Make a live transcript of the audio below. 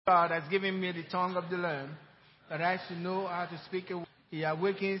God has given me the tongue of the learned, that I should know how to speak a word. He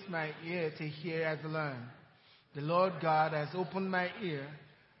awakens my ear to hear as learn. The Lord God has opened my ear,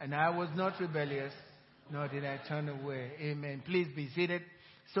 and I was not rebellious, nor did I turn away. Amen. Please be seated.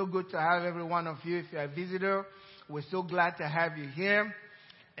 So good to have every one of you. If you're a visitor, we're so glad to have you here.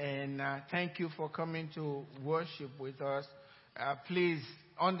 And thank you for coming to worship with us. Please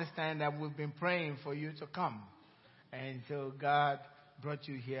understand that we've been praying for you to come. And so God brought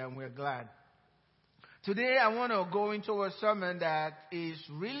you here, and we're glad. Today I want to go into a sermon that is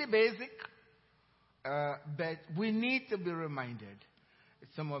really basic, but we need to be reminded.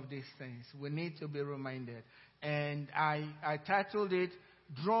 Some of these things, we need to be reminded. And I titled it,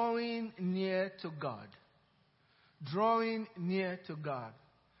 Drawing Near to God. Drawing Near to God.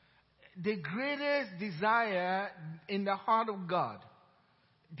 The greatest desire in the heart of God,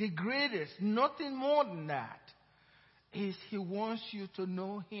 the greatest, nothing more than that, is He wants you to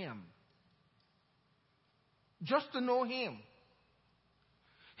know Him. Just to know Him.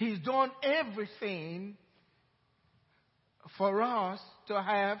 He's done everything for us to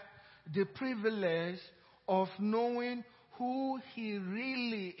have the privilege of knowing who He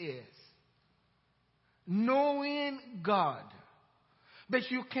really is. Knowing God.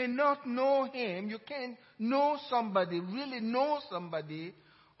 But you cannot know Him, you can't know somebody, really know somebody,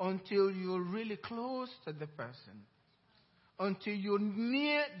 until you're really close to the person. Until you're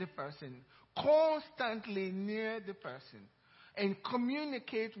near the person, constantly near the person, and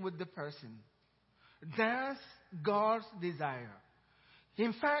communicate with the person. That's God's desire.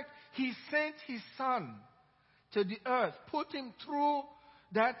 In fact, He sent His Son to the earth, put Him through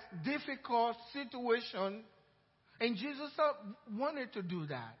that difficult situation, and Jesus wanted to do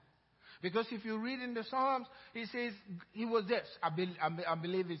that. Because if you read in the Psalms, He says He was there. I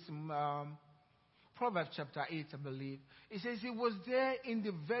believe it's Proverbs chapter 8, I believe. It says He was there in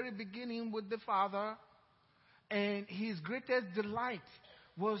the very beginning with the Father, and His greatest delight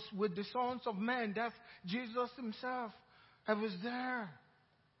was with the sons of men. That's Jesus Himself. I was there.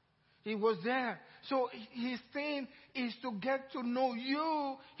 He was there. So His thing is to get to know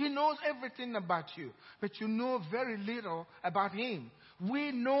you. He knows everything about you, but you know very little about Him.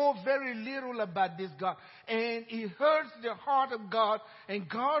 We know very little about this God. And it hurts the heart of God. And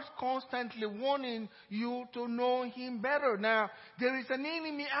God's constantly wanting you to know Him better. Now, there is an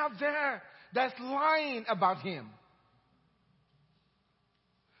enemy out there that's lying about Him.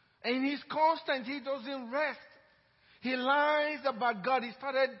 And he's constant. He doesn't rest. He lies about God. He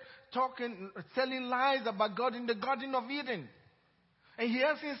started telling lies about God in the Garden of Eden. And he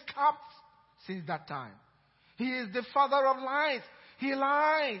hasn't stopped since that time. He is the father of lies. He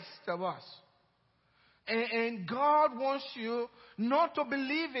lies to us. And God wants you not to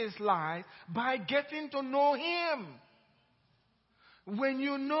believe His lies by getting to know Him. When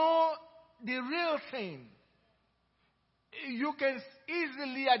you know the real thing, you can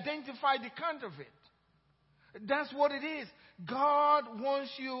easily identify the counterfeit. That's what it is. God wants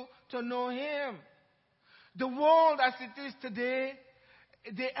you to know Him. The world as it is today,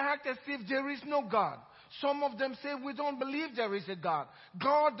 they act as if there is no God. Some of them say we don't believe there is a God.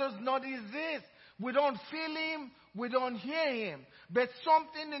 God does not exist. We don't feel Him. We don't hear Him. But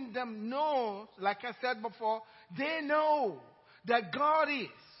something in them knows, like I said before, they know that God is.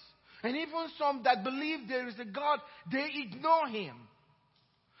 And even some that believe there is a God, they ignore Him.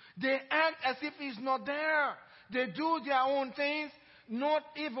 They act as if He's not there. They do their own things, not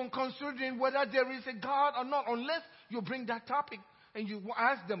even considering whether there is a God or not, unless you bring that topic and you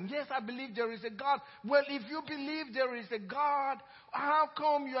ask them, yes, I believe there is a God. Well, if you believe there is a God, how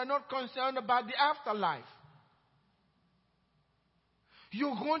come you are not concerned about the afterlife?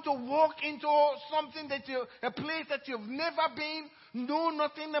 You're going to walk into something a place that you've never been, know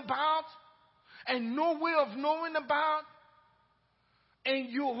nothing about, and no way of knowing about. And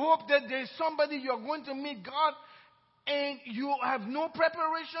you hope that there's somebody you're going to meet God, and you have no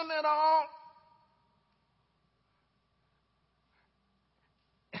preparation at all.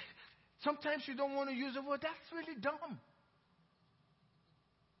 Sometimes you don't want to use the word. That's really dumb.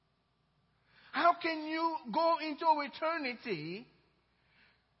 How can you go into eternity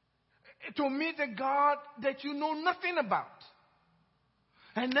to meet a God that you know nothing about?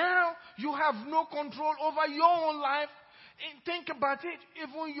 And now you have no control over your own life. And think about it.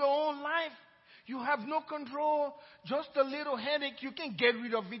 Even your own life, you have no control. Just a little headache, you can get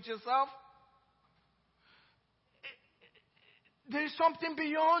rid of it yourself. There is something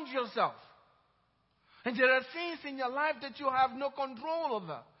beyond yourself. And there are things in your life that you have no control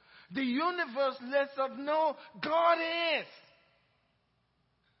over. The universe lets us know God is.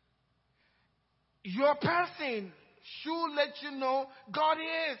 Your passing should let you know God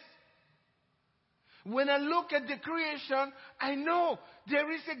is. When I look at the creation, I know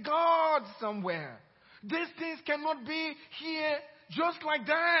there is a God somewhere. These things cannot be here just like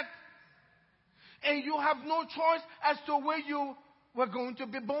that. And you have no choice as to where you were going to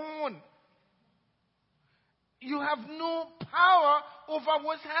be born. You have no power over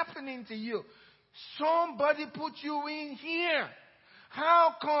what's happening to you. Somebody put you in here.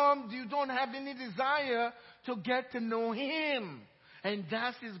 How come you don't have any desire to get to know Him? And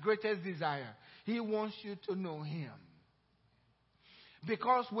that's His greatest desire. He wants you to know Him.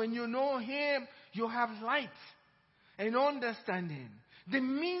 Because when you know Him, you have light and understanding. The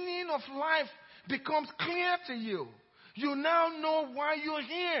meaning of life becomes clear to you. You now know why you're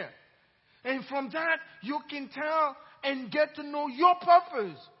here. And from that, you can tell and get to know your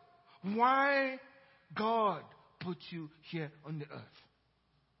purpose. Why God put you here on the earth.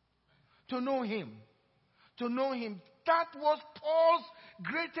 To know Him. To know Him. That was Paul's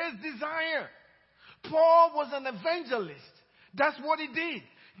greatest desire. Paul was an evangelist. That's what he did.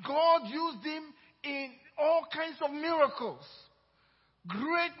 God used him in all kinds of miracles.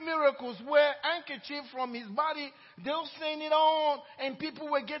 Great miracles where handkerchief from his body, they'll send it on and people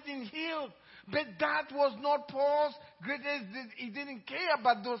were getting healed. But that was not Paul's greatest. He didn't care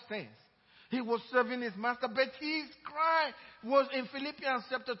about those things. He was serving his master. But his cry was in Philippians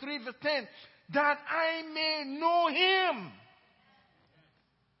chapter 3 verse 10. That I may know Him.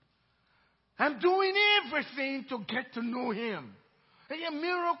 I'm doing everything to get to know Him. A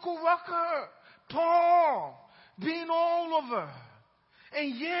miracle worker. Paul being all over.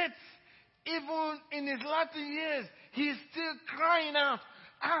 And yet, even in his latter years, he's still crying out,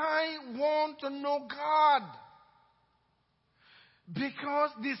 I want to know God.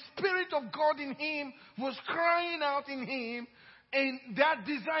 Because the Spirit of God in him was crying out in him, and that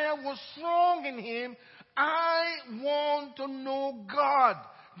desire was strong in him. I want to know God.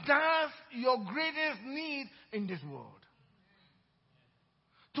 That's your greatest need in this world.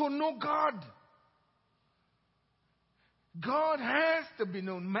 To know God. God has to be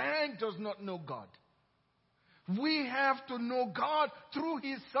known. Man does not know God. We have to know God through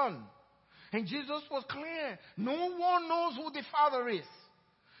His Son. And Jesus was clear. No one knows who the Father is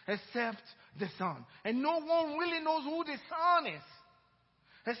except the Son. And no one really knows who the Son is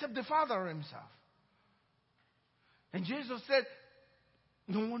except the Father Himself. And Jesus said,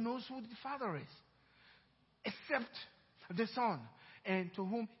 no one knows who the Father is except the Son, and to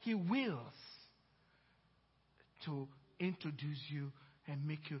whom He wills to introduce you and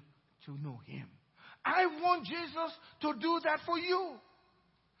make you to know Him. I want Jesus to do that for you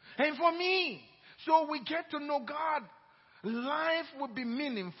and for me. So we get to know God. Life will be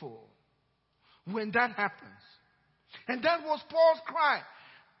meaningful when that happens. And that was Paul's cry.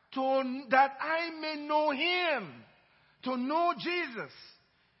 That I may know Him. To know Jesus.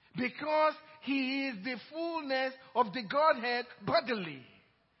 Because He is the fullness of the Godhead bodily.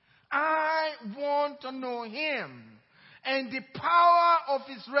 I want to know Him. And the power of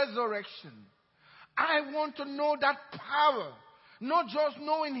His resurrection. I want to know that power. Not just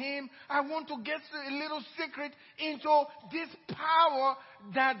knowing Him. I want to get a little secret into this power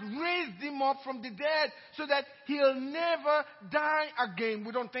that raised Him up from the dead so that He'll never die again.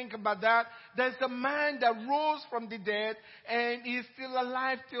 We don't think about that. There's a man that rose from the dead and is still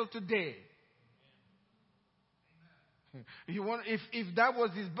alive till today. You want, if that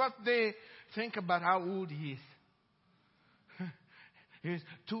was his birthday, think about how old he is. He's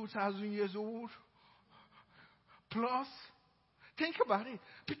 2,000 years old plus. Think about it.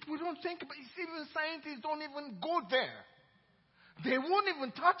 But we don't think about it. Even scientists don't even go there. They won't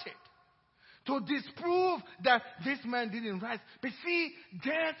even touch it to disprove that this man didn't rise. But see,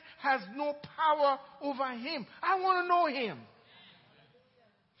 death has no power over him. I want to know Him.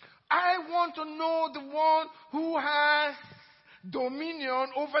 I want to know the one who has dominion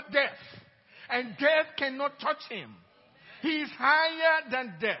over death. And death cannot touch Him. He is higher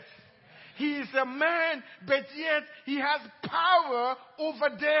than death. He is a man, but yet He has power over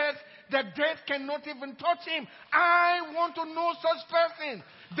death that death cannot even touch Him. I want to know such person.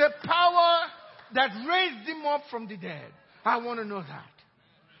 The power that raised Him up from the dead. I want to know that.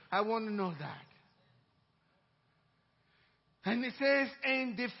 I want to know that. And it says,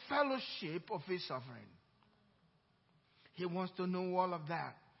 in the fellowship of His sovereign. He wants to know all of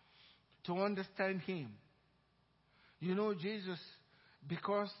that. To understand Him. You know, Jesus,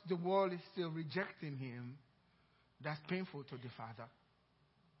 because the world is still rejecting Him, that's painful to the Father.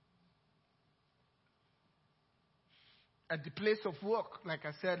 At the place of work, like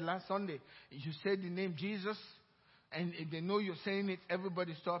I said last Sunday, you say the name Jesus, and if they know you're saying it,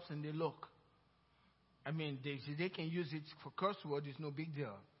 everybody stops and they look. I mean, they can use it for curse word. It's no big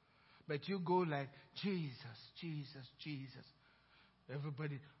deal. But you go like, Jesus, Jesus, Jesus.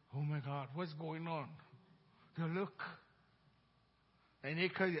 Everybody, oh my God, what's going on? You look. And they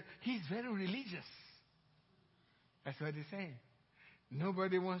call you, he's very religious. That's what they're saying.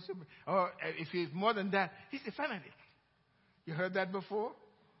 Nobody wants to be. Or if he's more than that, he's a fanatic. You heard that before?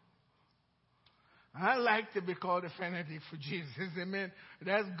 I like to be called a fanatic for Jesus. Amen.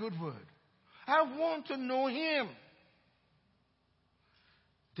 That's a good word. I want to know him.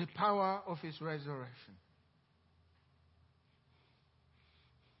 The power of his resurrection.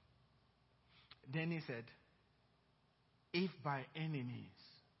 Then he said, if by any means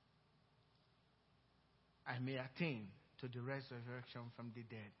I may attain to the resurrection from the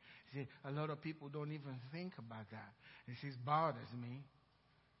dead. See, a lot of people don't even think about that. It says, bothers me.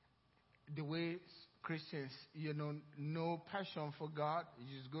 The way Christians, no passion for God.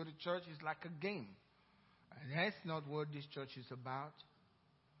 You just go to church, it's like a game. And that's not what this church is about.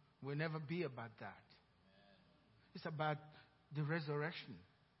 Will never be about that. It's about the resurrection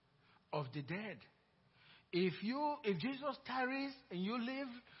of the dead. If Jesus tarries and you live,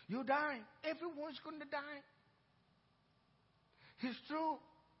 you die. Everyone's going to die. It's true.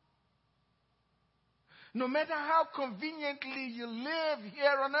 No matter how conveniently you live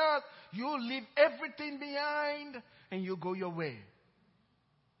here on earth, you leave everything behind and you go your way.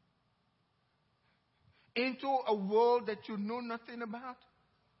 Into a world that you know nothing about.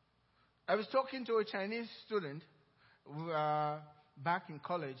 I was talking to a Chinese student back in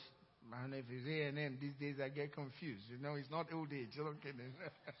college. I don't know if it's A&M. These days I get confused. It's not old age. I'm kidding.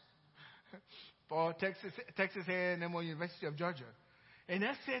 For Texas A&M or University of Georgia. And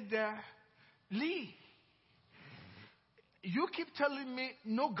I said, Lee, you keep telling me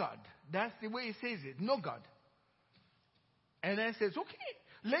no God. That's the way he says it. No God. And I says, okay,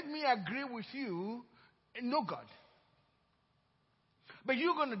 let me agree with you. No God. But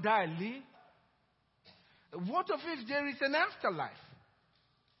you're going to die, Lee. What if there is an afterlife?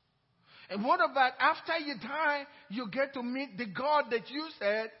 And what about after you die, you get to meet the God that you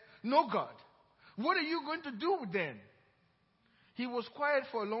said, no God? What are you going to do then? He was quiet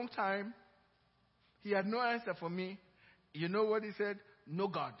for a long time. He had no answer for me. You know what he said? No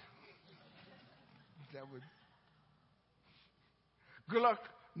God. That was Goodluck,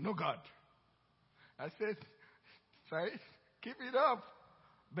 no God. I said, right, keep it up.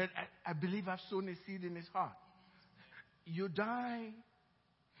 But I believe I've sown a seed in his heart. You die.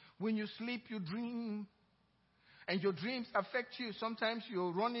 When you sleep, you dream. And your dreams affect you. Sometimes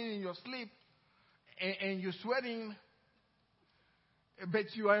you're running in your sleep and you're sweating,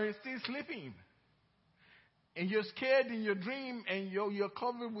 but you are still sleeping. And you're scared in your dream and you're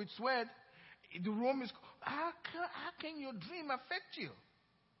covered with sweat. The room is... How can your dream affect you?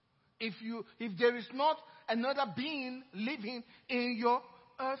 If there is not another being living in your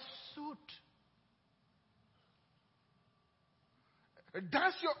earth suit.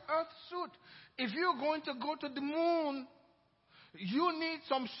 That's your earth suit. If you're going to go to the moon, you need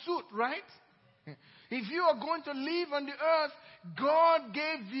some suit, right? If you are going to live on the earth, God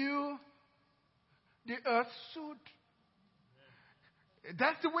gave you the earth suit.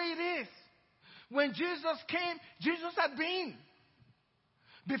 That's the way it is. When Jesus came, Jesus had been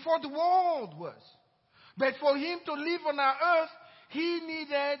before the world was. But for him to live on our earth, he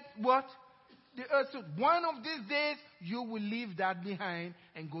needed what? The earth suit. One of these days, you will leave that behind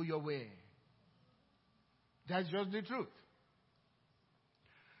and go your way. That's just the truth.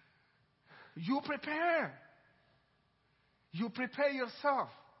 You prepare. You prepare yourself.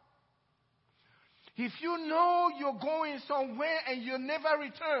 If you know you're going somewhere and you never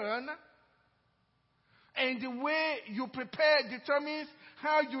return, and the way you prepare determines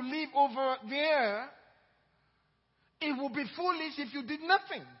how you live over there, it will be foolish if you did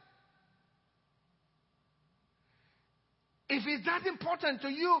nothing. If it's that important to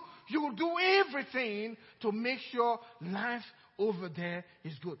you, you will do everything to make sure life over there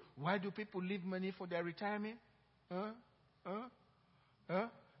is good. Why do people leave money for their retirement? They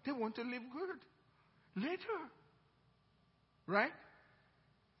want to live good later. Right?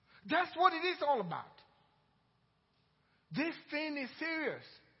 That's what it is all about. This thing is serious.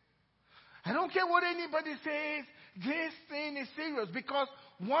 I don't care what anybody says. This thing is serious because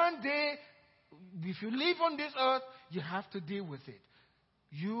one day, if you live on this earth, you have to deal with it.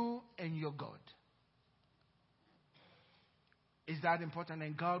 You and your God. Is that important?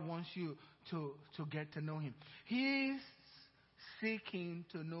 And God wants you to get to know him. He's seeking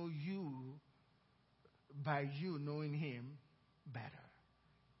to know you by you knowing him better.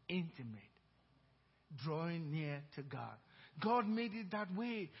 Intimate. Drawing near to God. God made it that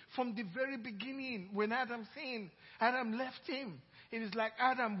way. From the very beginning, when Adam sinned, Adam left him. It is like,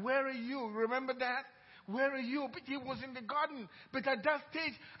 Adam, where are you? Remember that? Where are you? But he was in the garden. But at that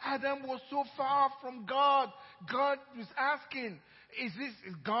stage, Adam was so far from God. God was asking,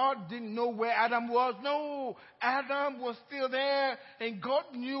 God didn't know where Adam was? No, Adam was still there, and God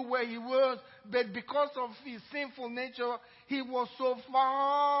knew where he was. But because of his sinful nature, he was so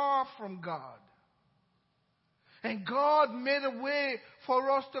far from God. And God made a way for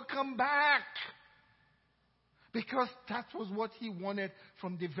us to come back. Because that was what he wanted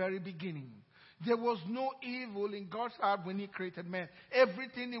from the very beginning. There was no evil in God's heart when he created man.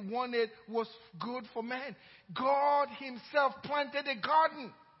 Everything he wanted was good for man. God himself planted a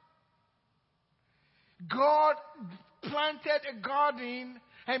garden. God planted a garden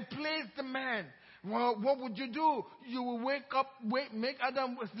and placed the man. Well, what would you do? You will make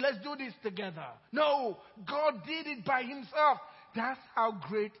Adam, let's do this together. No, God did it by himself. That's how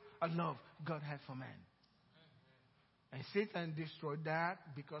great a love God had for man. And Satan destroyed that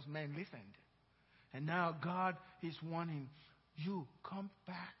because man listened. And now God is wanting you, come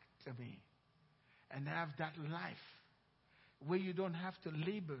back to me and have that life where you don't have to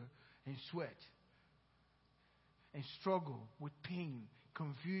labor and sweat and struggle with pain,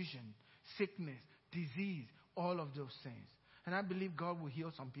 confusion, sickness, disease, all of those things. And I believe God will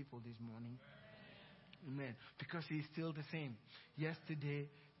heal some people this morning. Amen. Because he's still the same. Yesterday,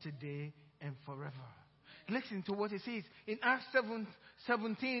 today, and forever. Listen to what it says. In Acts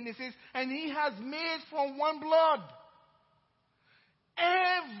 7:17, it says, and he has made from one blood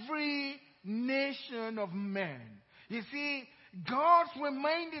every nation of men. You see, God's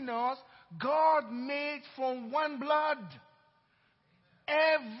reminding us, God made from one blood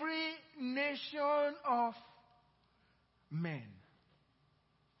every nation of men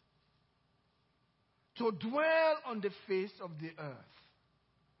to dwell on the face of the earth.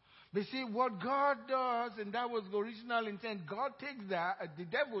 But see, what God does, and that was the original intent, God takes that, the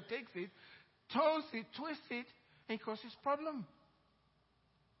devil takes it, turns it, twists it, and causes problem.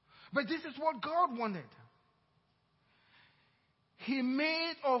 But this is what God wanted. He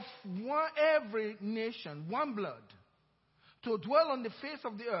made of every nation, one blood, to dwell on the face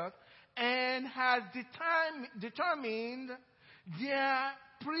of the earth, and has determined their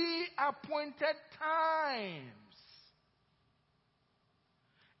pre-appointed times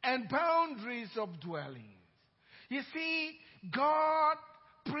and boundaries of dwellings. You see, God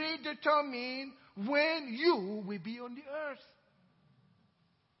predetermined when you will be on the earth.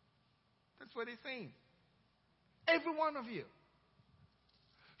 That's what he's saying. Every one of you.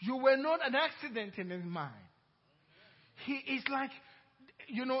 You were not an accident in his mind. He is like,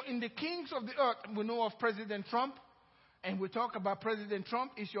 in the kings of the earth, we know of President Trump, and we talk about President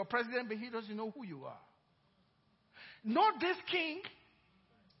Trump. He's your president, but he doesn't know who you are. Not this king.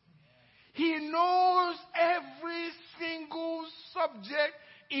 He knows every single subject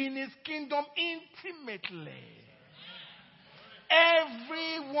in his kingdom intimately.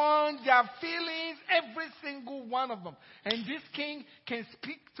 Everyone, their feelings, every single one of them. And this king can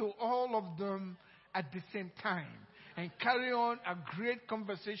speak to all of them at the same time and carry on a great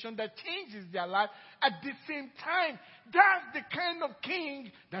conversation that changes their life at the same time. That's the kind of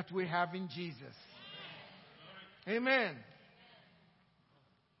king that we have in Jesus. Amen.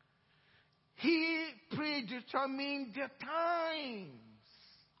 He predetermined the times.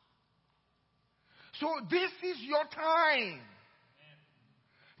 So this is your time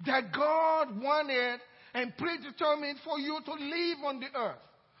that God wanted and predetermined for you to live on the earth.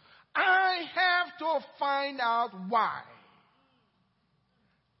 I have to find out why.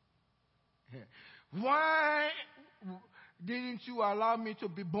 Why didn't you allow me to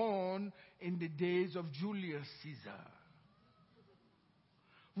be born in the days of Julius Caesar?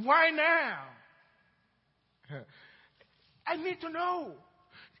 Why now? I need to know.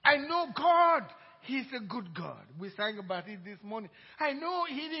 I know God. He's a good God. We sang about it this morning. I know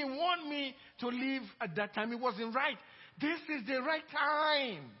he didn't want me to live at that time. It wasn't right. This is the right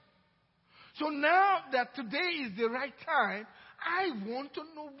time. So now that today is the right time, I want to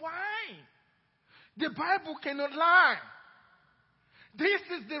know why. The Bible cannot lie. This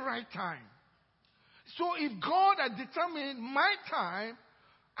is the right time. So if God had determined my time,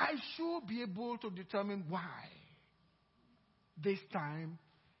 I should be able to determine why this time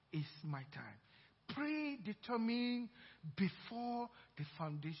is my time. Predetermined before the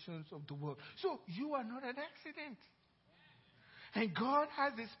foundations of the world. So you are not an accident. And God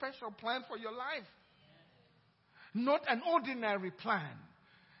has a special plan for your life. Not an ordinary plan.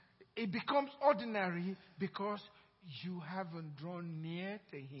 It becomes ordinary because you haven't drawn near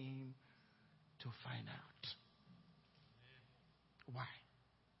to him to find out. Why?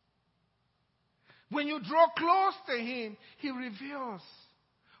 When you draw close to Him, He reveals.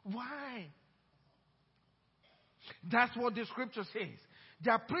 Why? That's what the scripture says.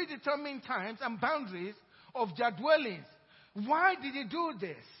 There are predetermined times and boundaries of their dwellings. Why did He do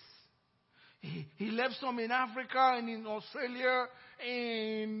this? He left some in Africa and in Australia,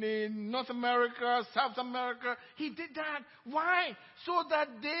 in North America, South America. He did that. Why? So that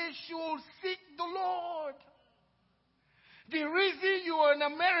they should seek the Lord. The reason you are an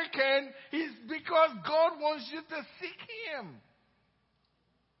American is because God wants you to seek Him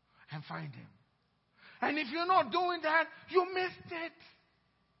and find Him. And if you're not doing that, you missed it.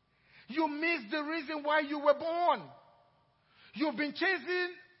 You missed the reason why you were born. You've been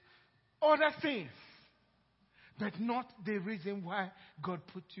chasing other things, but not the reason why God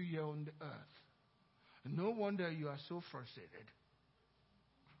put you here on the earth. No wonder you are so frustrated.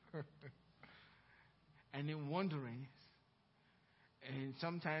 And in wondering, and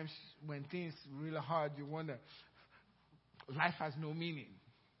sometimes when things are really hard, you wonder, life has no meaning.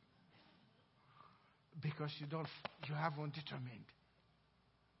 Because you haven't determined.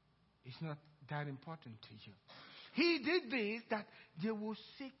 It's not that important to you. He did this that they will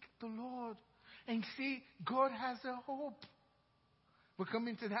seek the Lord and see God has a hope. We're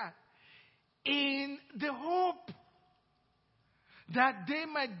coming to that. In the hope that they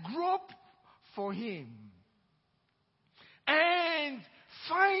might grope for Him and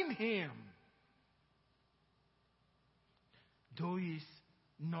find Him. Though He's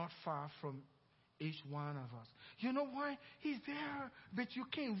not far from each one of us. You know why? He's there, but you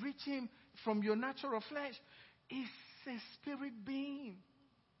can't reach Him from your natural flesh. He's a spirit being.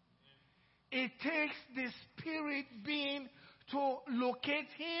 It takes the spirit being to locate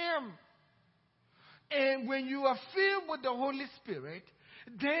Him. And when you are filled with the Holy Spirit,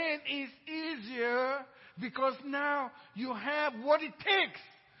 then it's easier because now you have what it takes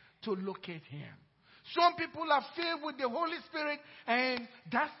to locate Him. Some people are filled with the Holy Spirit and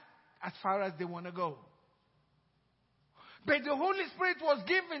that's as far as they want to go. But the Holy Spirit was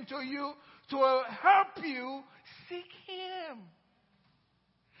given to you to help you seek Him.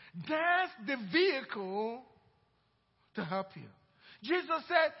 That's the vehicle to help you. Jesus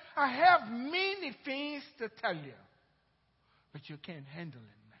said, I have many things to tell you, but you can't handle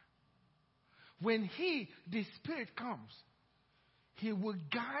it now. When the Spirit comes, He will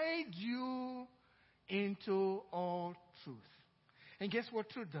guide you into all truth. And guess what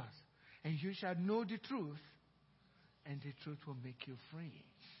truth does? And you shall know the truth, and the truth will make you free.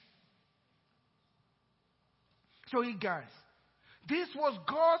 So guys, this was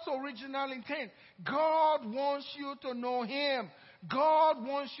God's original intent. God wants you to know Him. God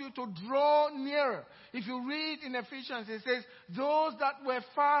wants you to draw nearer. If you read in Ephesians, it says, those that were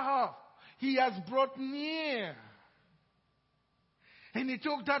far off, He has brought near. And He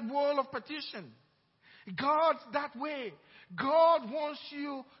took that wall of partition. God's that way. God wants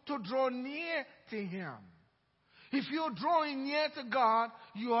you to draw near to Him. If you're drawing near to God,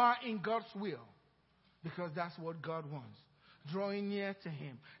 you are in God's will. Because that's what God wants. Drawing near to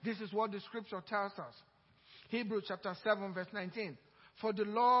Him. This is what the scripture tells us. Hebrews chapter 7 verse 19. For the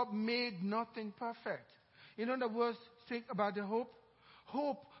law made nothing perfect. In other words, think about the hope.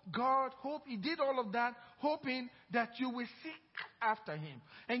 Hope. God, hope. He did all of that, hoping that you will seek after Him.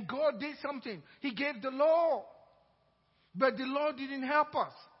 And God did something. He gave the law. But the law didn't help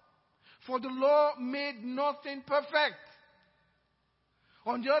us. For the law made nothing perfect.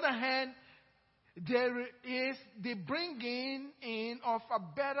 On the other hand, there is the bringing in of a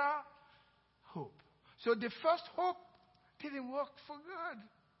better hope. So the first hope didn't work for God.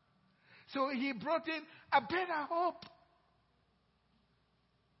 So He brought in a better hope.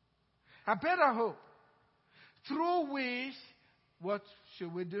 A better hope. Through which, what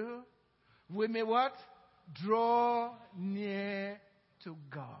should we do? We may what? Draw near to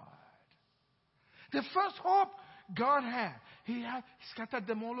God. The first hope God had, He scattered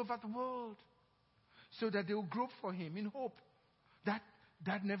them all over the world so that they would grope for Him in hope.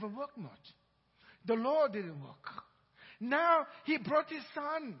 That never worked much. The law didn't work. Now He brought His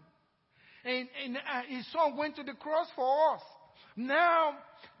Son. And His Son went to the cross for us. Now,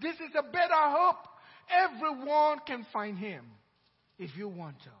 this is a better hope. Everyone can find Him if you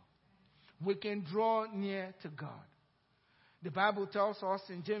want to. We can draw near to God. The Bible tells us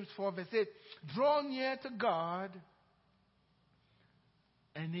in James 4 verse 8, draw near to God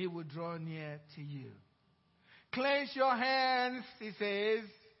and He will draw near to you. Cleanse your hands, He says,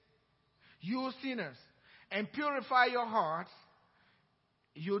 you sinners, and purify your hearts,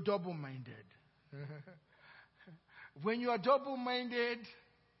 you double-minded. When you are double-minded,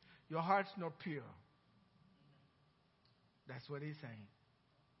 your heart's not pure. That's what he's saying.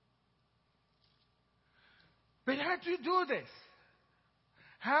 But how do you do this?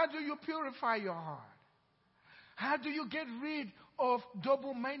 How do you purify your heart? How do you get rid of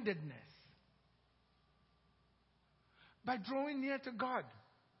double-mindedness? By drawing near to God.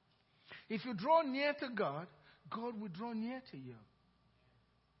 If you draw near to God, God will draw near to you.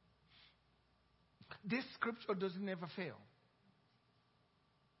 This scripture doesn't ever fail.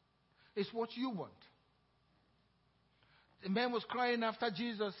 It's what you want. The man was crying after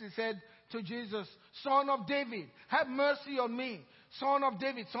Jesus. He said to Jesus, Son of David, have mercy on me. Son of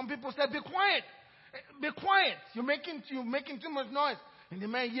David. Some people said, be quiet. Be quiet. You're making too much noise. And the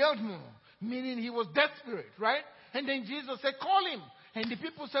man yelled more, meaning he was desperate, right? And then Jesus said, call him. And the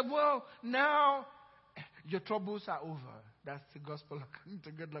people said, well, now your troubles are over. That's the gospel according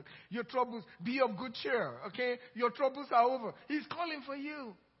to Goodluck. Your troubles, be of good cheer, okay? Your troubles are over. He's calling for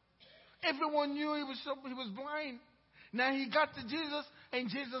you. Everyone knew he was blind. Now he got to Jesus, and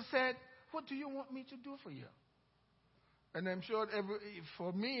Jesus said, what do you want me to do for you? And I'm sure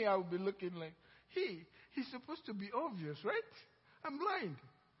for me, I would be looking like, he's supposed to be obvious, right? I'm blind.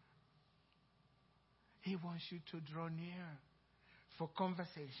 He wants you to draw near for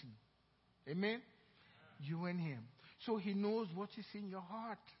conversation. Amen? You and him. So he knows what is in your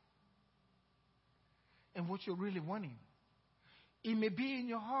heart and what you're really wanting. It may be in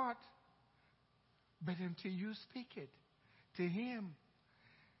your heart, but until you speak it to him,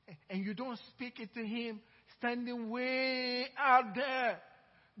 and you don't speak it to him standing way out there,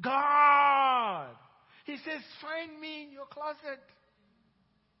 God, he says, find me in your closet.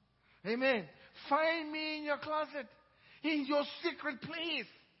 Amen. Find me in your closet, in your secret place,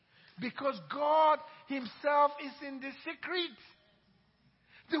 because God himself is in the secret.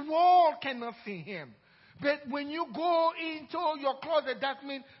 The world cannot see him. But when you go into your closet, that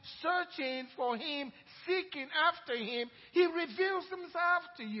means searching for him, seeking after him, he reveals himself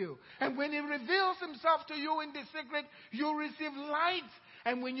to you. And when he reveals himself to you in the secret, you receive light.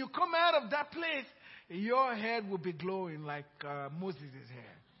 And when you come out of that place, your head will be glowing like Moses'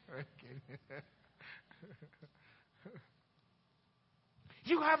 hair.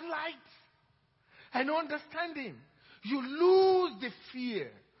 You have light and understanding. You lose the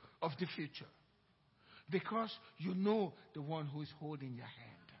fear of the future because you know the one who is holding your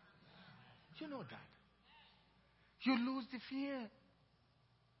hand. You know that. You lose the fear.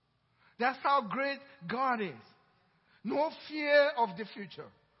 That's how great God is. No fear of the future.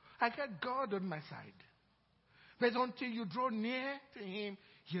 I got God on my side. But until you draw near to him,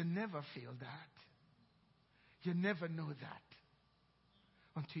 you never feel that. You never know that.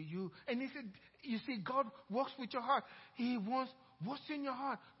 Until you, and he said, you see, God works with your heart. He wants what's in your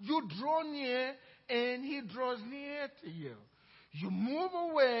heart. You draw near, and he draws near to you. You move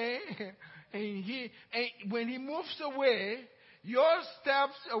away, and when he moves away, your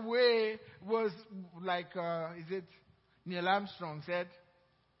steps away was like, is it Neil Armstrong said?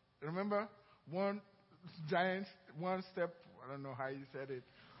 Remember? One giant, one step. I don't know how you said it.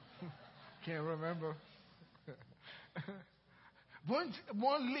 Can't remember.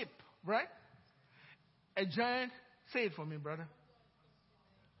 One leap, right? A giant, say it for me, brother.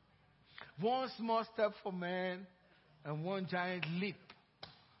 One small step for man and one giant leap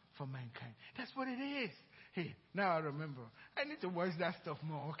for mankind. That's what it is. Hey, now I remember. I need to watch that stuff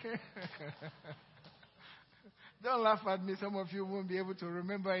more, okay? Don't laugh at me. Some of you won't be able to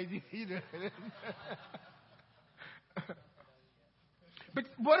remember it either. But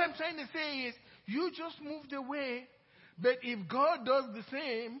what I'm trying to say is, you just moved away, but if God does the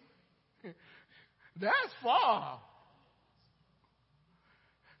same, that's far.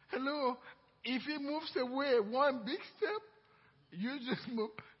 Hello? If he moves away one big step, you just move,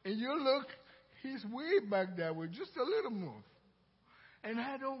 and you look, he's way back there with just a little move. And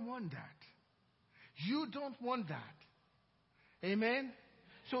I don't want that. You don't want that. Amen?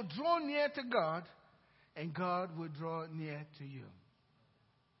 So draw near to God, and God will draw near to you.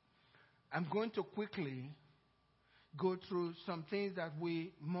 I'm going to quickly go through some things that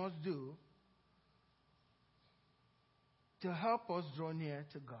we must do to help us draw near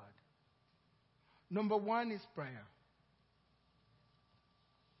to God. Number one is prayer.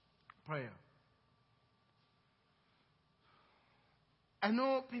 Prayer. I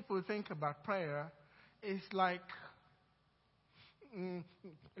know people think about prayer, it's like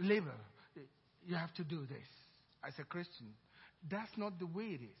labor. You have to do this as a Christian. That's not the way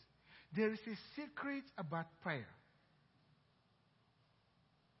it is. There is a secret about prayer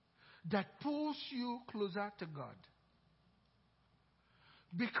that pulls you closer to God.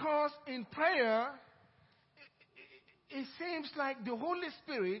 Because in prayer, it seems like the Holy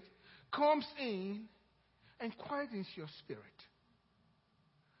Spirit comes in and quietens your spirit.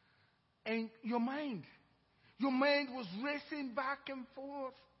 And your mind was racing back and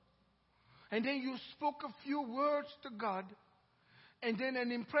forth. And then you spoke a few words to God. And then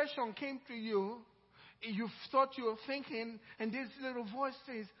an impression came to you. You thought you were thinking. And this little voice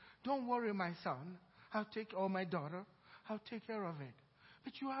says, don't worry, my son. Or my daughter. I'll take care of it.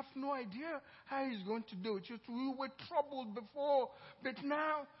 But you have no idea how he's going to do it. You were troubled before. But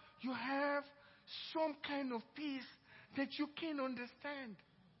now you have some kind of peace that you can't understand.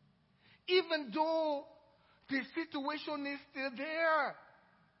 Even though the situation is still there.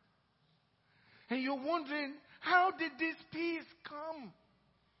 And you're wondering, how did this peace come?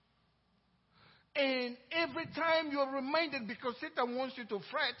 And every time you're reminded, because Satan wants you to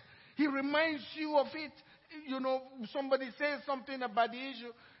fret, he reminds you of it. Somebody says something about the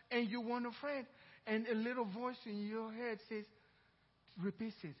issue, and you want to fret. And a little voice in your head says,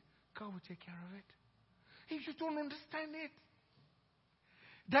 repeats it, God will take care of it. And you don't understand it.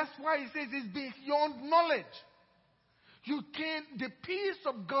 That's why he says it's beyond knowledge. The peace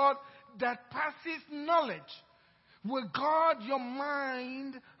of God that passes knowledge will guard your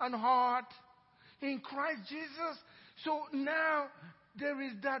mind and heart in Christ Jesus. So now there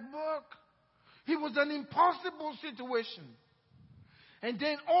is that work. It was an impossible situation. And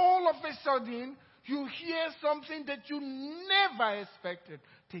then all of a sudden, you hear something that you never expected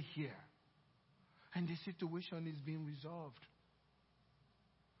to hear. And the situation is being resolved.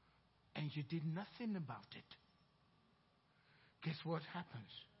 And you did nothing about it. Guess what happens?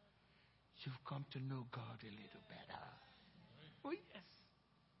 You've come to know God a little better. Oh, yes.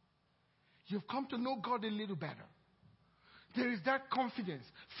 You've come to know God a little better. There is that confidence.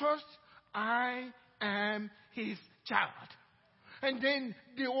 First, I am his child. And then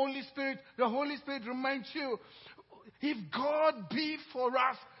the Holy Spirit reminds you, if God be for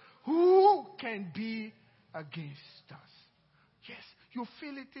us, who can be against us? Yes, you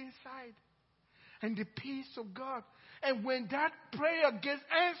feel it inside. And the peace of God. And when that prayer gets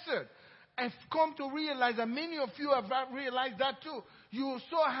answered, I've come to realize, and many of you have realized that too. You're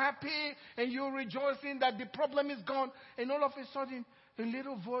so happy and you're rejoicing that the problem is gone. And all of a sudden, a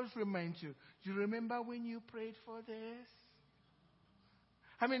little voice reminds you. Do you remember when you prayed for this?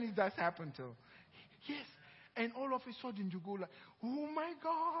 How many of that happened to? Yes. And all of a sudden you go like, oh my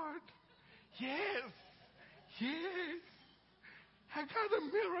God. Yes. Yes. I got a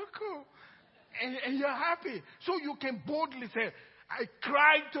miracle. And you're happy. So you can boldly say, I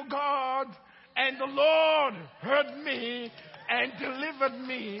cried to God and the Lord heard me and delivered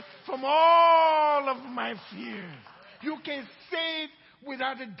me from all of my fears. You can say it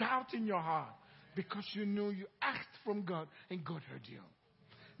without a doubt in your heart because you know you asked from God and God heard you.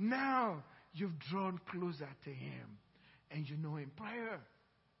 Now you've drawn closer to him and you know him.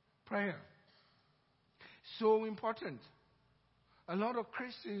 Prayer. So important. A lot of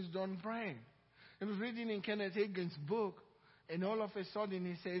Christians don't pray. I was reading in Kenneth Hagin's book, and all of a sudden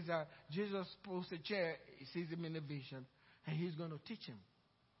he says that Jesus posts a chair, he sees him in a vision, and he's going to teach him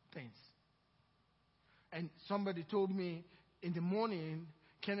things. And somebody told me in the morning,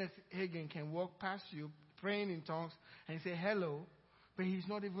 Kenneth Hagin can walk past you praying in tongues and say hello, but he's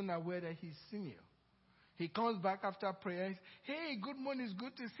not even aware that he's seen you. He comes back after prayer and says, hey, good morning, it's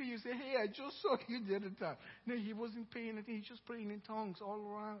good to see you. Say, hey, I just saw you the other time. No, he wasn't paying anything, he's just praying in tongues all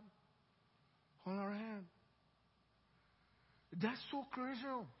around. All around. That's so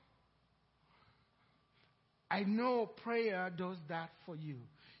crucial. I know prayer does that for you.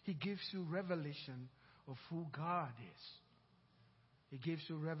 He gives you revelation of who God is. He gives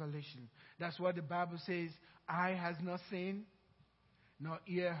you revelation. That's what the Bible says. Eye has not seen, nor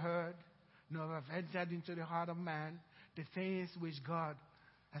ear heard, nor have entered into the heart of man the things which God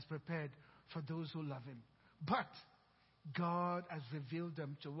has prepared for those who love him. But God has revealed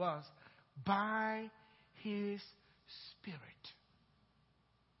them to us by his Spirit.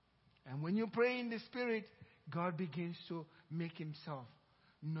 And when you pray in the Spirit, God begins to make himself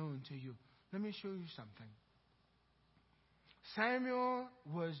known to you. Let me show you something. Samuel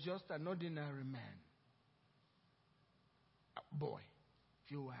was just an ordinary man. A boy,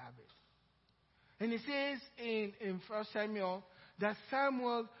 if you will have it. And it says in 1 Samuel that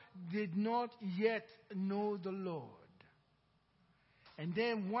Samuel did not yet know the Lord. And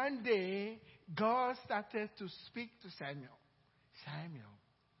then one day, God started to speak to Samuel.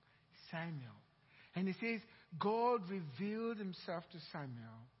 Samuel. And it says, God revealed himself to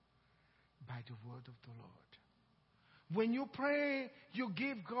Samuel by the word of the Lord. When you pray, you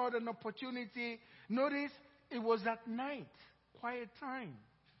give God an opportunity. Notice, it was at night, quiet time,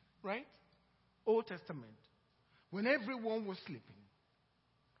 right? Old Testament, when everyone was sleeping.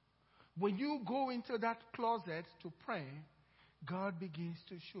 When you go into that closet to pray, God begins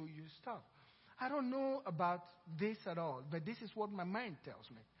to show you stuff. I don't know about this at all, but this is what my mind tells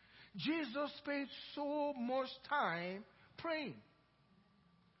me. Jesus spent so much time praying.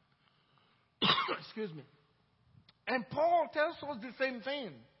 Excuse me. And Paul tells us the same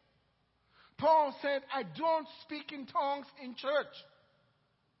thing. Paul said, I don't speak in tongues in church.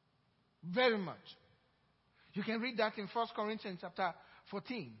 Very much. You can read that in 1 Corinthians chapter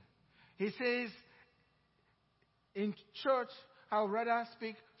 14. He says, in church, I would rather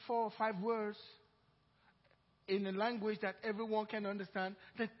speak 4 or 5 words in a language that everyone can understand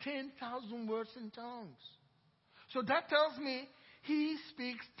than 10,000 words in tongues. So that tells me he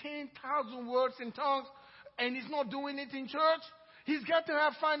speaks 10,000 words in tongues and he's not doing it in church. He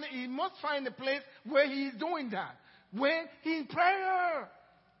must find a place where he's doing that. When he's in prayer.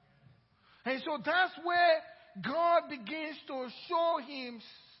 And so that's where God begins to show him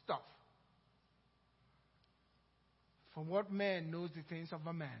stuff. For what man knows the things of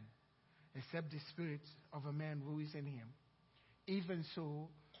a man, except the spirit of a man who is in him? Even so,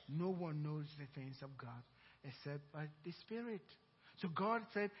 no one knows the things of God, except by the Spirit. So God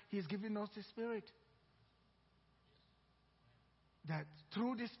said He's given us the Spirit. That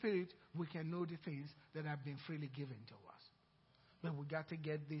through the Spirit, we can know the things that have been freely given to us. But we got to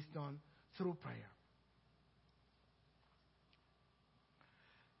get this done through prayer.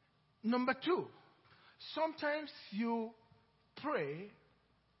 Number 2, sometimes you pray,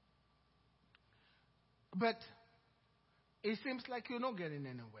 but it seems like you're not getting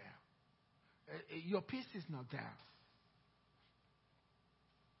anywhere. Your peace is not there.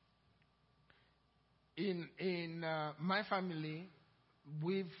 In my family,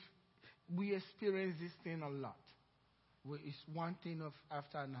 we experience this thing a lot. It's one thing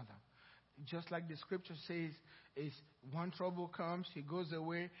after another. Just like the scripture says, is one trouble comes, it goes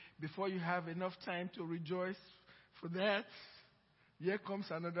away. Before you have enough time to rejoice for that, here comes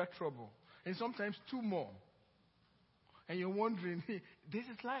another trouble. And sometimes 2 more. And you're wondering, this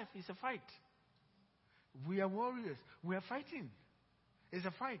is life, it's a fight. We are warriors. We are fighting. It's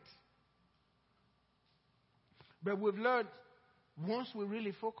a fight. But we've learned, once we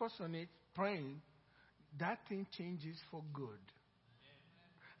really focus on it, praying, that thing changes for good.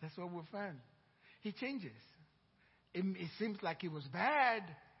 That's what we found. It changes. It seems like it was bad,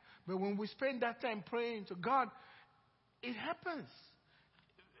 but when we spend that time praying to God, it happens.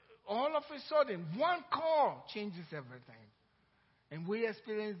 All of a sudden, one call changes everything. And we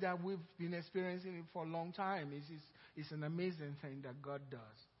experience that. We've been experiencing it for a long time. It's an amazing thing that God does.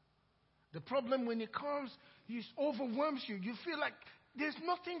 The problem when it comes, it overwhelms you. You feel like there's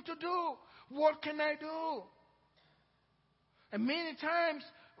nothing to do. What can I do? And many times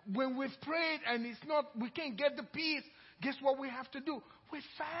when we've prayed and we can't get the peace, guess what we have to do? We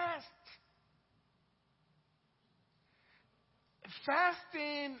fast.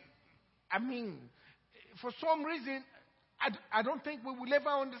 Fasting, for some reason, I don't think we will ever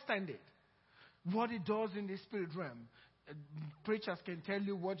understand it. What it does in the spirit realm. Preachers can tell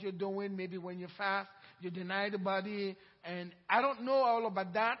you what you're doing. Maybe when you fast, you deny the body. And I don't know all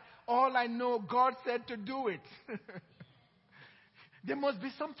about that. All I know, God said to do it. There must be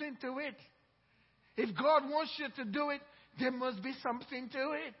something to it. If God wants you to do it, there must be something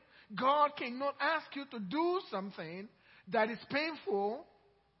to it. God cannot ask you to do something that is painful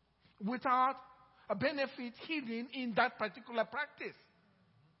without a benefit hidden in that particular practice.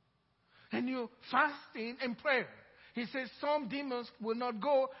 And you fasting and prayer. He says some demons will not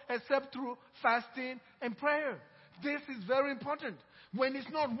go except through fasting and prayer. This is very important. When it's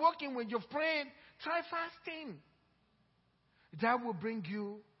not working, when you've prayed, try fasting. That will bring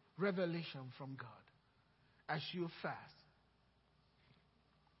you revelation from God as you fast.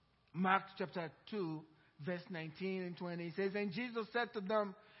 Mark chapter 2, verse 19 and 20 says, and Jesus said to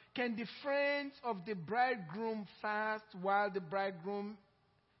them, can the friends of the bridegroom fast while the bridegroom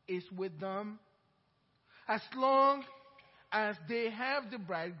is with them? As long as they have the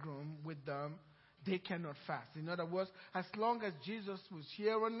bridegroom with them, they cannot fast. In other words, as long as Jesus was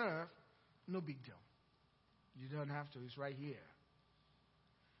here on earth, no big deal. You don't have to. It's right here.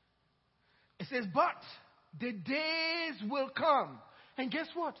 It says, but the days will come. And guess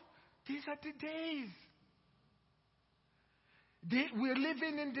what? These are the days. We're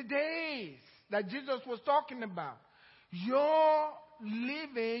living in the days that Jesus was talking about. Your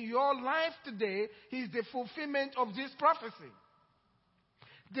living, your life today is the fulfillment of this prophecy.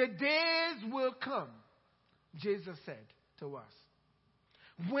 The days will come, Jesus said to us,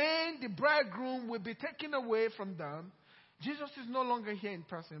 when the bridegroom will be taken away from them. Jesus is no longer here in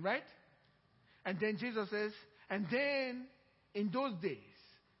person, right? And then Jesus says, and then in those days,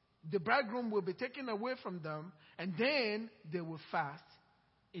 The bridegroom will be taken away from them, and then they will fast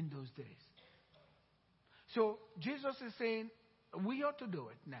in those days. So Jesus is saying, we ought to do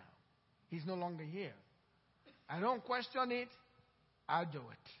it now. He's no longer here. I don't question it. I'll do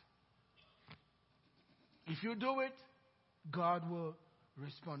it. If you do it, God will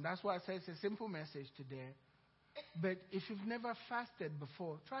respond. That's why I say it's a simple message today. But if you've never fasted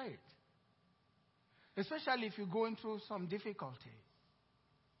before, try it. Especially if you're going through some difficulty.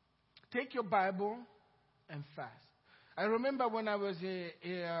 Take your Bible and fast. I remember when I was in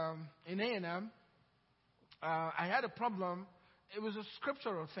A&M, I had a problem. It was a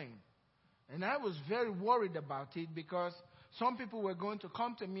scriptural thing. And I was very worried about it because some people were going to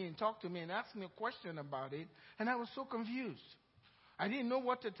come to me and talk to me and ask me a question about it. And I was so confused. I didn't know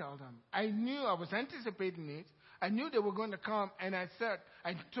what to tell them. I knew I was anticipating it. I knew they were going to come. And I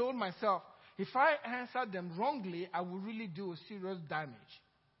told myself, if I answered them wrongly, I would really do a serious damage.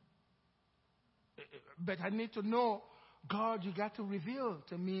 But I need to know, God, you got to reveal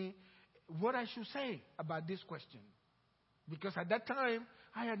to me what I should say about this question. Because at that time,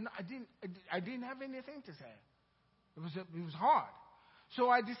 I didn't have anything to say. It was hard. So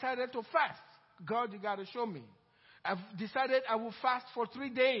I decided to fast. God, you got to show me. I've decided I will fast for 3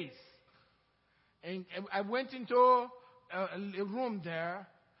 days. And I went into a room there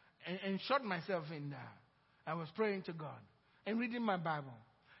and shut myself in there. I was praying to God and reading my Bible.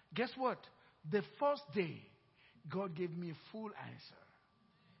 Guess what? The first day, God gave me a full answer.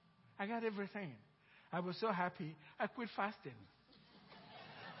 I got everything. I was so happy, I quit fasting.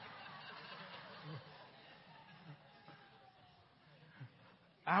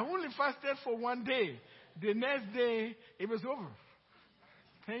 I only fasted for 1 day. The next day, it was over.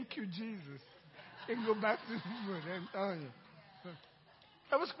 Thank you, Jesus. And go back to the food. I'm telling you.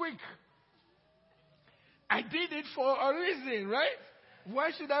 That was quick. I did it for a reason, right?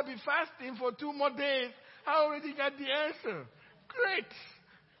 Why should I be fasting for 2 more days? I already got the answer. Great.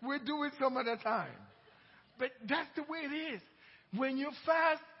 We'll do it some other time. But that's the way it is. When you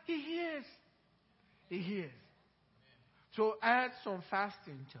fast, He hears. He hears. So add some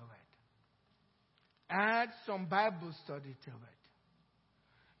fasting to it. Add some Bible study to it.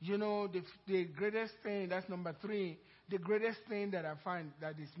 You know, the greatest thing, that's number 3, the greatest thing that I find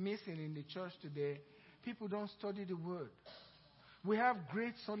that is missing in the church today, people don't study the Word. We have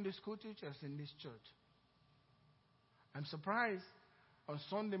great Sunday school teachers in this church. I'm surprised on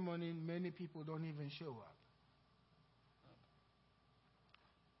Sunday morning many people don't even show up.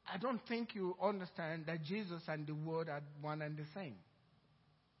 I don't think you understand that Jesus and the Word are one and the same.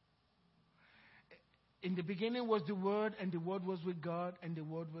 In the beginning was the Word, and the Word was with God, and the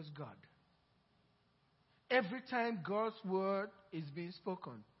Word was God. Every time God's Word is being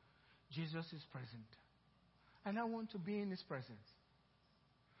spoken, Jesus is present. And I want to be in His presence.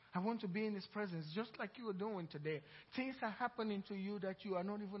 I want to be in His presence just like you are doing today. Things are happening to you that you are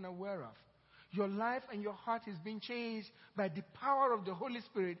not even aware of. Your life and your heart is being changed by the power of the Holy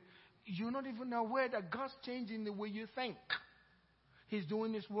Spirit. You're not even aware that God's changing the way you think. He's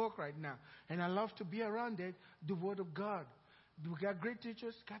doing His work right now. And I love to be around it, the Word of God. We got great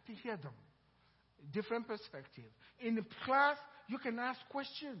teachers, got to hear them. Different perspective. In the class, you can ask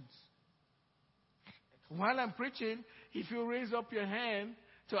questions. While I'm preaching, if you raise up your hand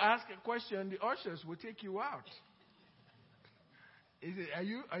to ask a question, the ushers will take you out. Are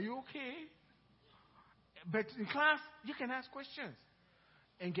you okay? But in class, you can ask questions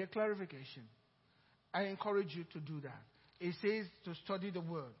and get clarification. I encourage you to do that. It says to study the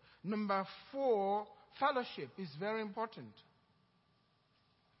Word. Number 4, fellowship is very important.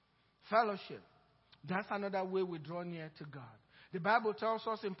 Fellowship. That's another way we draw near to God. The Bible tells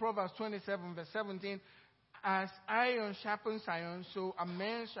us in Proverbs 27, verse 17, as iron sharpens iron, so a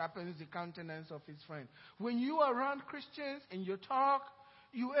man sharpens the countenance of his friend. When you are around Christians and you talk,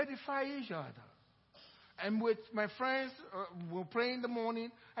 you edify each other. And with my friends, we'll pray in the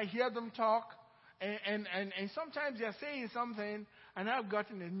morning. I hear them talk. And sometimes they're saying something, and I've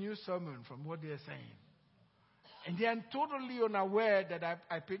gotten a new sermon from what they're saying. And they are totally unaware that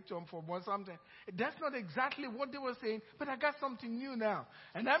I picked them for something. That's not exactly what they were saying, but I got something new now.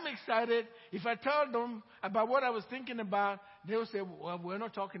 And I'm excited. If I tell them about what I was thinking about, they'll say, well, we're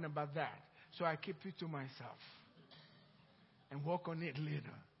not talking about that. So I keep it to myself and work on it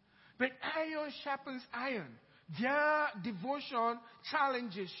later. But iron sharpens iron. Their devotion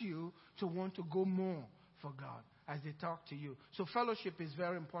challenges you to want to go more for God as they talk to you. So fellowship is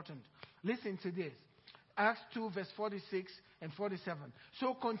very important. Listen to this. Acts 2 verse 46 and 47.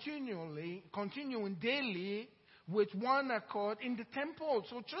 So continuing daily with one accord in the temple.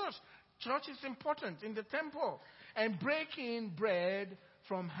 So church is important in the temple. And breaking bread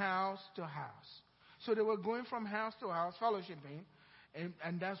from house to house. So they were going from house to house, fellowshipping,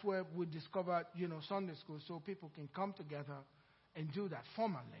 and that's where we discovered, Sunday school, so people can come together and do that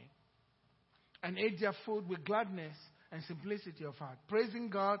formally. And ate their food with gladness and simplicity of heart, praising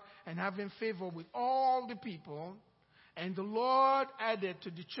God and having favor with all the people. And the Lord added to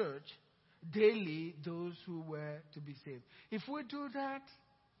the church daily those who were to be saved. If we do that,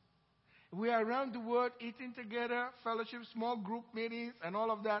 we are around the world eating together, fellowship, small group meetings, and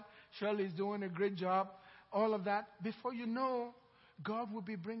all of that. Shirley's doing a great job. All of that. Before you know, God will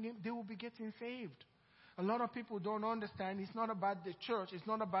be they will be getting saved. A lot of people don't understand. It's not about the church. It's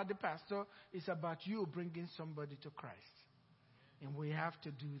not about the pastor. It's about you bringing somebody to Christ. And we have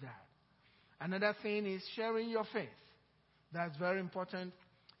to do that. Another thing is sharing your faith. That's very important.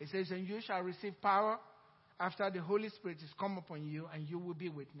 It says, and you shall receive power after the Holy Spirit is come upon you, and you will be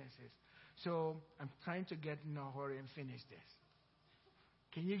witnesses. So I'm trying to get in a hurry and finish this.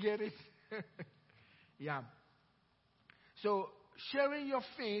 Can you get it? Yeah. So sharing your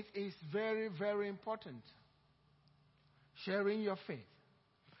faith is very, very important. Sharing your faith.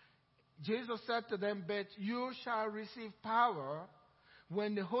 Jesus said to them, but you shall receive power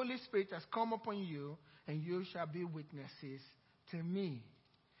when the Holy Spirit has come upon you, and you shall be witnesses to me.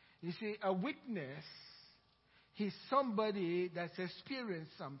 You see, a witness is somebody that's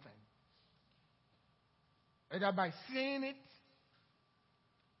experienced something. Either by seeing it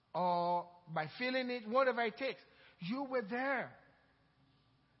or by feeling it, whatever it takes. You were there.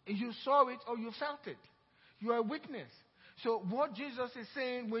 You saw it or you felt it. You are a witness. So what Jesus is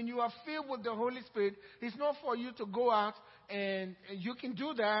saying, when you are filled with the Holy Spirit, it's not for you to go out and you can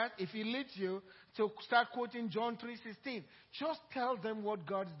do that if He leads you to start quoting John 3:16. Just tell them what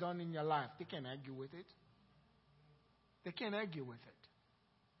God's done in your life. They can't argue with it. They can't argue with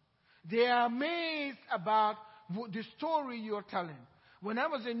it. They are amazed about the story you're telling. When I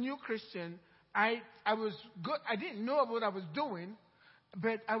was a new Christian, I was good. I didn't know what I was doing,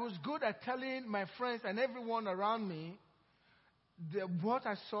 but I was good at telling my friends and everyone around me what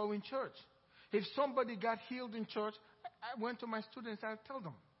I saw in church. If somebody got healed in church, I went to my students and I tell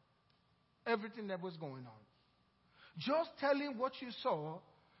them everything that was going on. Just telling what you saw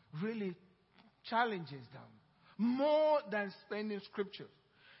really challenges them more than spending scriptures.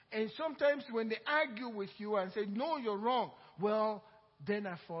 And sometimes when they argue with you and say, no, you're wrong, well, then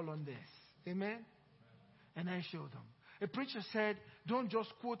I fall on this. Amen? And I show them. A preacher said, don't just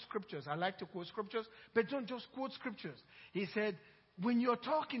quote scriptures. I like to quote scriptures, but don't just quote scriptures. He said, when you're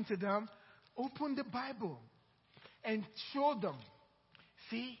talking to them, open the Bible and show them.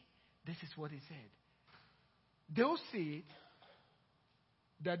 See, this is what he said. They'll see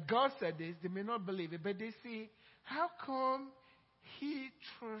it, that God said this. They may not believe it, but they see, how come he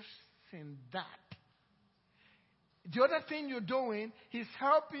trusts in that? The other thing you're doing is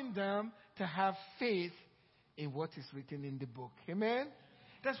helping them to have faith in what is written in the book. Amen?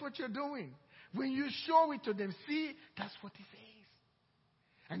 That's what you're doing. When you show it to them, see, that's what he says.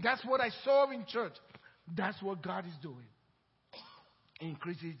 And that's what I saw in church. That's what God is doing.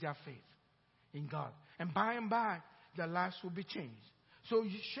 Increases their faith in God. And by, their lives will be changed. So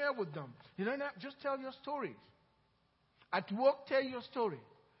you share with them. You know, just tell your stories. At work, tell your story.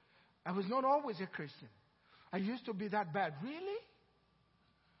 I was not always a Christian. I used to be that bad. Really?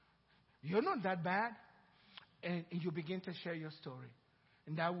 You're not that bad. And you begin to share your story.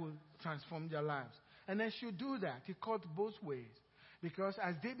 And that will transform their lives. And as you do that, it cuts both ways. Because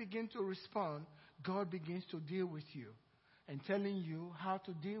as they begin to respond, God begins to deal with you. And telling you how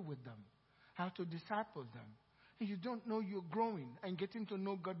to deal with them. How to disciple them. And you don't know you're growing and getting to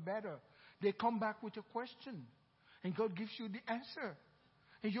know God better. They come back with a question. And God gives you the answer.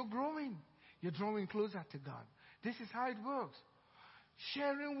 And you're growing. You're drawing closer to God. This is how it works.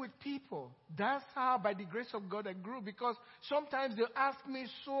 Sharing with people. That's how, by the grace of God, I grew. Because sometimes they ask me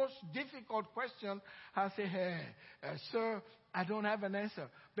so difficult questions. I say, hey, sir, I don't have an answer.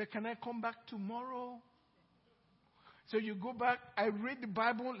 But can I come back tomorrow? So you go back. I read the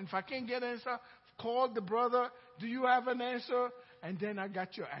Bible. If I can't get an answer, call the brother. Do you have an answer? And then I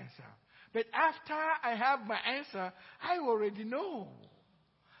got your answer. But after I have my answer, I already know.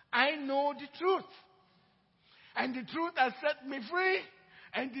 I know the truth. And the truth has set me free.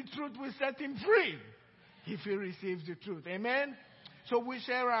 And the truth will set him free if he receives the truth. Amen? So we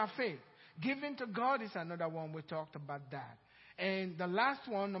share our faith. Giving to God is another one. We talked about that. And the last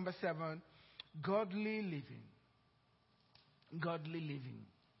one, number 7, godly living. Godly living.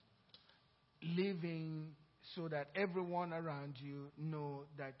 Living so that everyone around you know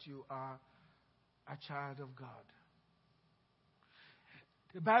that you are a child of God.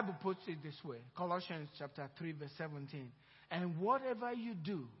 The Bible puts it this way. Colossians chapter 3 verse 17. And whatever you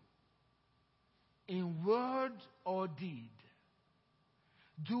do, in word or deed,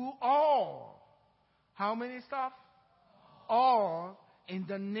 do all. How many stuff? All in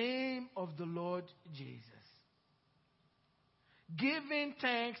the name of the Lord Jesus. Giving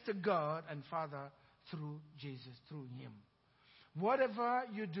thanks to God and Father through Jesus, through Him. Whatever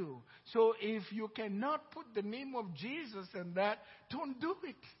you do. So if you cannot put the name of Jesus in that, don't do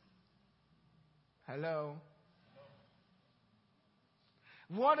it. Hello?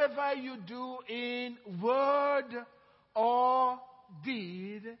 Whatever you do in word or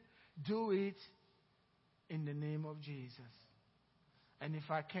deed, do it in the name of Jesus. And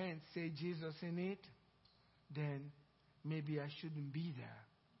if I can't say Jesus in it, then maybe I shouldn't be there.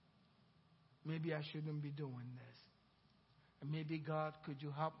 Maybe I shouldn't be doing this. And maybe, God, could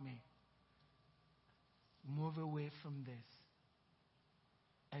you help me move away from this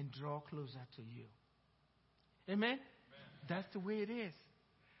and draw closer to you? Amen? Amen. That's the way it is.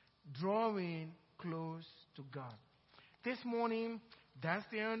 Drawing close to God. This morning, that's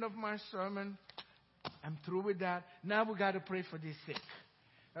the end of my sermon. I'm through with that. Now we got to pray for the sick.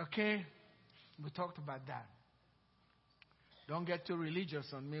 Okay? We talked about that. Don't get too religious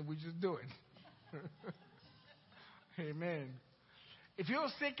on me. We just do it. Amen. If you're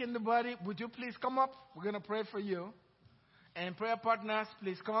sick in the body, would you please come up? We're going to pray for you. And prayer partners,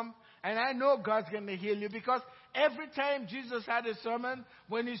 please come. And I know God's going to heal you because every time Jesus had a sermon,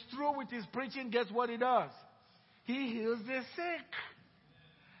 when he's through with his preaching, guess what he does? He heals the sick.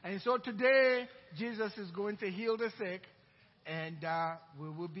 And so today, Jesus is going to heal the sick, and we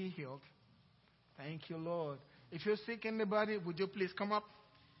will be healed. Thank you, Lord. If you're sick in the body, would you please come up?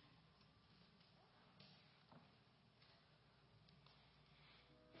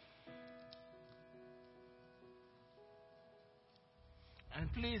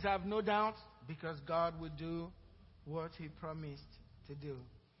 And please have no doubt, because God will do what he promised to do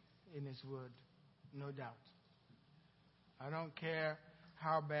in his word. No doubt. I don't care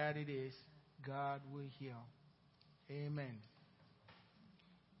how bad it is, God will heal. Amen.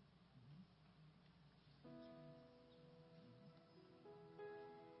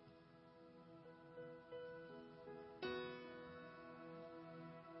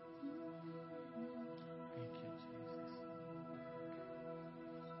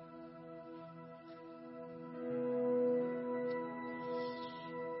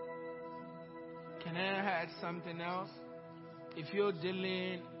 Can I add something else? If you're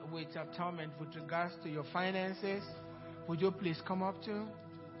dealing with a torment with regards to your finances, would you please come up too?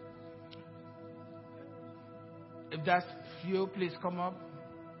 If that's you, please come up.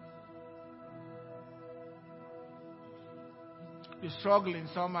 You're struggling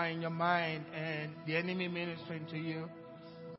somehow in your mind and the enemy ministering to you.